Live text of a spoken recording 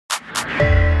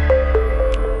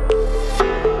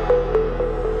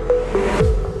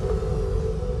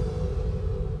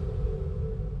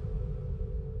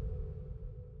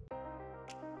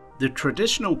The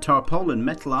traditional tarpaulin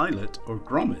metal eyelet or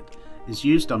grommet is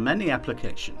used on many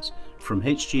applications, from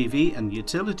HGV and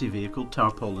utility vehicle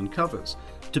tarpaulin covers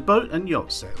to boat and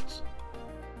yacht sails.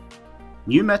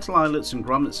 New metal eyelets and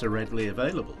grommets are readily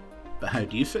available, but how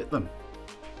do you fit them?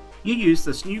 You use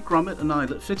this new grommet and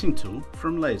eyelet fitting tool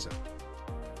from Laser.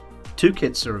 Two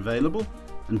kits are available,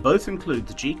 and both include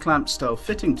the G-clamp style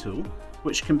fitting tool,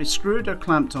 which can be screwed or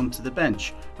clamped onto the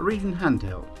bench or even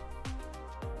handheld.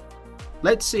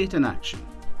 Let's see it in action.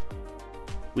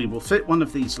 We will fit one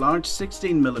of these large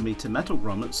 16mm metal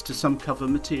grommets to some cover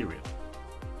material.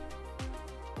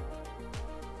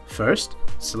 First,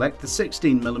 select the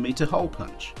 16mm hole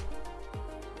punch.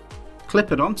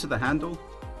 Clip it onto the handle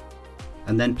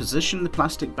and then position the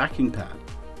plastic backing pad.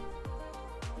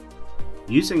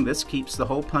 Using this keeps the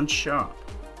hole punch sharp.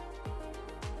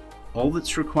 All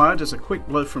that's required is a quick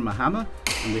blow from a hammer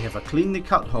and we have a cleanly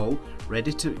cut hole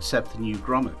ready to accept the new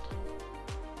grommet.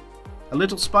 A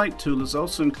little spike tool is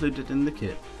also included in the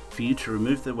kit for you to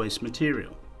remove the waste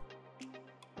material.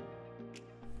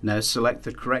 Now select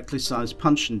the correctly sized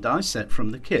punch and die set from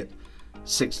the kit,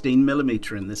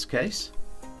 16mm in this case.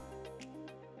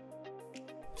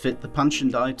 Fit the punch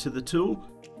and die to the tool,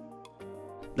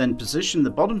 then position the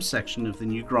bottom section of the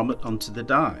new grommet onto the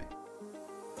die.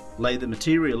 Lay the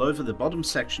material over the bottom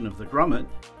section of the grommet,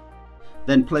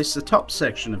 then place the top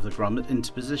section of the grommet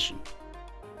into position.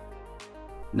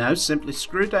 Now simply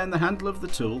screw down the handle of the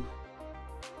tool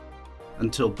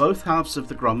until both halves of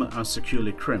the grommet are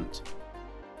securely crimped.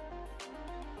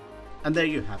 And there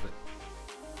you have it.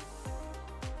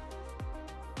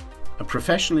 A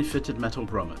professionally fitted metal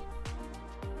grommet.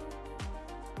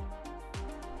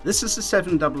 This is a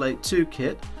 7882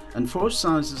 kit and 4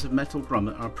 sizes of metal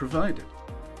grommet are provided.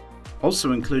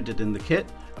 Also included in the kit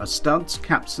are studs,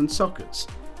 caps and sockets,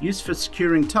 used for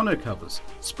securing tonneau covers,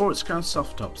 sports car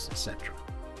soft tops, etc.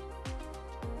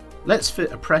 Let's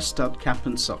fit a press stud, cap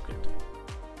and socket.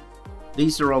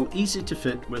 These are all easy to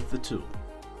fit with the tool.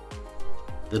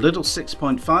 The little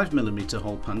 6.5mm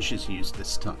hole punch is used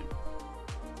this time.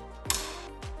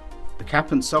 The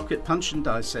cap and socket punch and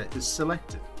die set is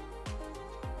selected.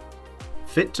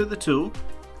 Fit to the tool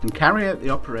and carry out the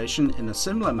operation in a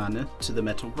similar manner to the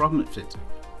metal grommet fitting.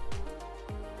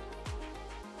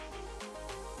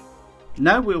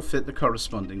 Now we'll fit the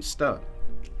corresponding stud.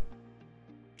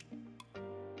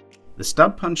 The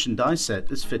stud punch and die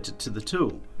set is fitted to the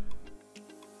tool.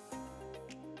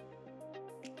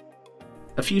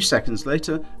 A few seconds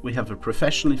later, we have a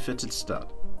professionally fitted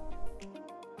stud.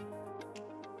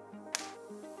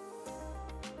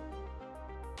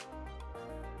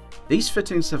 These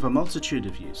fittings have a multitude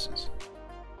of uses,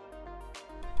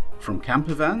 from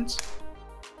camper vans,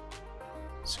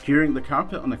 securing the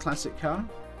carpet on a classic car,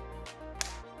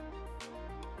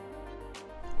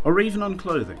 or even on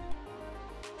clothing.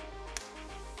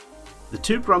 The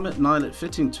two grommet and eyelet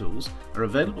fitting tools are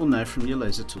available now from your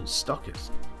Laser Tools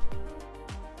stockist.